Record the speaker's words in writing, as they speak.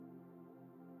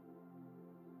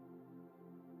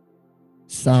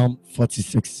Psalm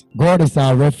 46. God is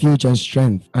our refuge and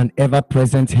strength, an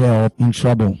ever-present help in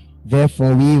trouble.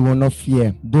 Therefore we will not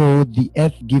fear, though the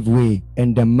earth give way,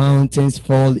 and the mountains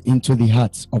fall into the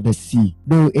heart of the sea,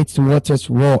 though its waters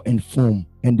roar and foam,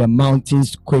 and the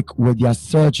mountains quake with their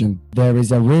surging. There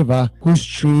is a river whose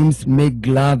streams make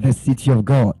glad the city of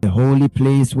God, the holy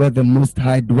place where the Most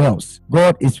High dwells.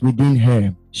 God is within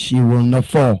her, she will not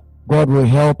fall. God will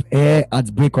help her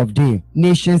at break of day.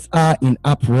 Nations are in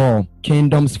uproar,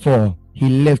 kingdoms fall. He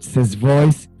lifts his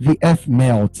voice, the earth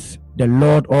melts. The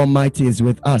Lord Almighty is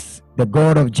with us. The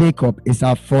God of Jacob is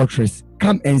our fortress.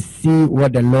 Come and see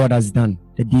what the Lord has done.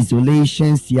 The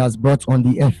desolations he has brought on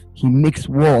the earth. He makes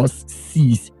wars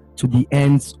cease to the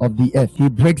ends of the earth. He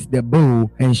breaks the bow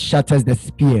and shatters the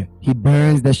spear. He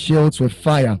burns the shields with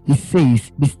fire. He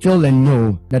says, "Be still and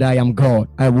know that I am God.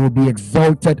 I will be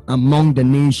exalted among the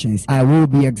nations. I will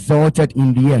be exalted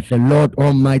in the earth. The Lord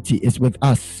Almighty is with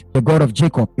us. The God of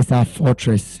Jacob is our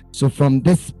fortress." So from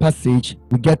this passage,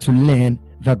 we get to learn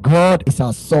that God is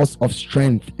our source of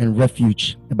strength and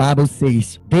refuge. The Bible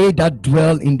says, "They that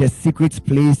dwell in the secret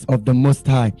place of the Most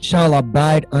High shall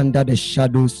abide under the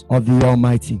shadows of the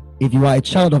Almighty." If you are a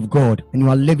child of God and you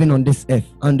are living on this earth,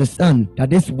 understand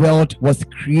that this world was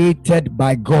created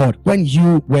by God when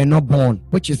you were not born,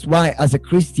 which is why as a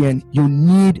Christian, you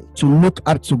need to look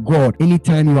up to God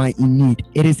anytime you are in need.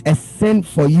 It is a sin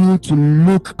for you to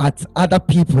look at other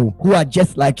people who are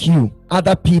just like you,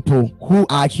 other people who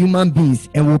are human beings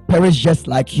and will perish just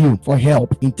like you, for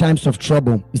help in times of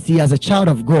trouble. You see, as a child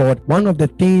of God, one of the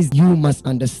things you must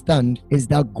understand is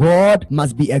that God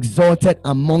must be exalted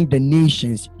among the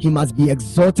nations. He must be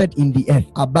exalted in the earth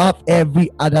above every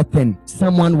other thing.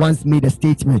 Someone once made a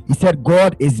statement. He said,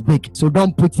 "God is big, so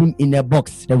don't put him in a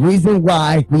box." The reason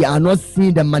why we are not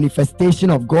seeing the manifestation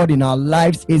of God in our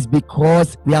lives is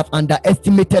because we have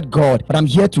underestimated God. But I'm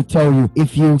here to tell you,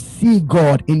 if you see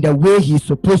God in the way he is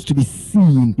supposed to be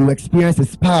seen, you experience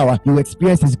his power, you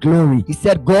experience his glory. He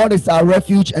said, "God is our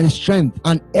refuge and strength,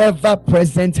 an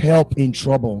ever-present help in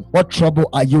trouble." What trouble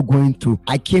are you going through?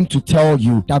 I came to tell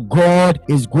you that God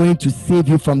is going to save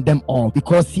you from them all,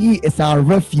 because he is our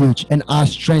refuge and our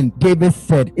strength. David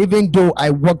said, "Even though I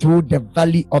walk through the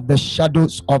valley of the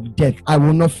shadows of death, I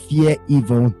will not fear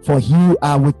evil, for you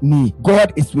are with me."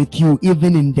 God is with you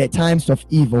even in the times of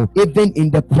evil, even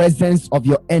in the presence of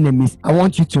your enemies. I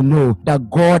want you to know that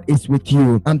God is with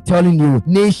you. I'm telling you,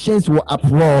 nations will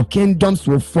uproar, kingdoms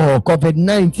will fall,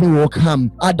 COVID-19 will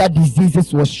come, other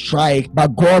diseases will strike,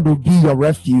 but God will be your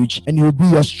refuge and he will be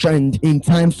your strength in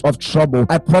times of trouble.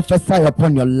 I prophesy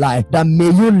upon your life that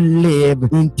may you live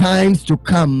in times to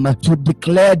come to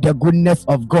declare the goodness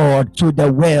of God to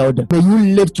the world. May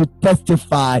you live to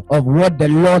testify of what the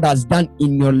Lord has done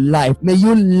in your life. May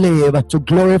you live to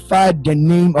glorify the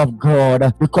name of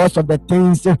God because of the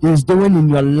things he is doing in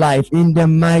your life, in the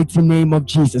mighty name of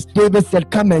Jesus. David said,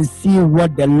 "Come and see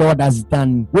what the Lord has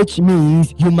done," which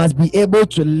means you must be able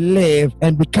to live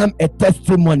and become a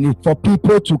testimony for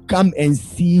people to come and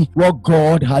see what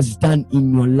God has done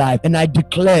in your life. And I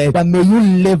declare that may you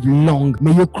live long,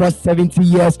 may you cross 70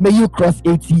 years, may you cross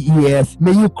 80 years,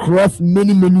 may you cross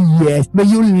many years, may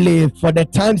you live for the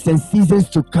times and seasons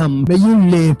to come, may you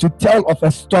live to tell of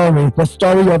a story, the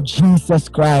story of Jesus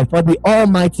Christ. For the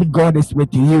Almighty God is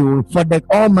with you, for the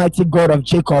Almighty God of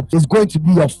Jacob is going to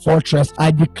be your fortress.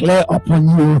 I declare upon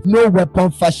you, no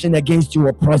weapon fashioned against you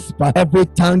will prosper. Every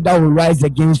tongue that will rise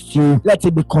against you, let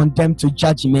it be condemned to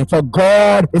judgment. For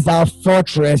God is our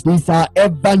fortress, he is our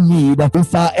ever need, he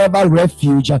is our ever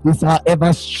refuge, he is our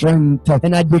ever strength.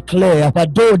 And I declare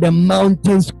that though the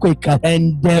mountains quake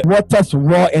and the waters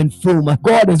roar and foam,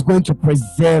 God is going to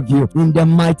preserve you in the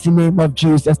mighty name of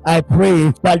Jesus. I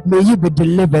pray that may you be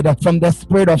delivered from the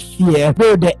spirit of fear.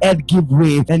 Though the earth give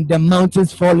way and the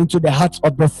mountains fall into the heart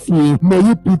of the sea, may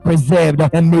you be preserved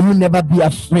and may you never be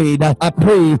afraid. I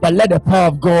pray that let the power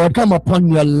of God come upon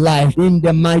your life in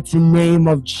the mighty name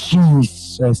of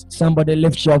Jesus. Somebody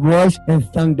lift your voice and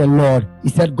thank the Lord. He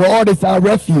said, "God is our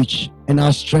refuge and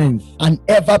our strength, an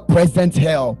ever-present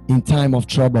help in time of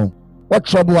trouble." What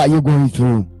trouble are you going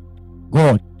through?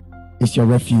 God is your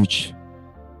refuge.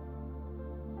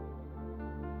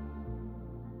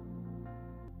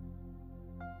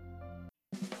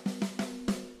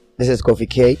 This is Kofi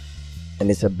K,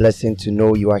 and it's a blessing to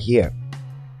know you are here.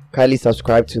 Kindly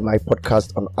subscribe to my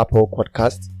podcast on Apple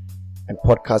Podcasts and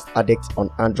Podcast Addict on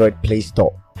Android Play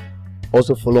Store.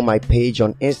 Also follow my page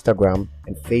on Instagram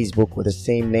and Facebook with the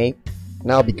same name,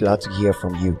 and I'll be glad to hear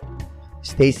from you.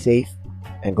 Stay safe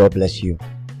and God bless you.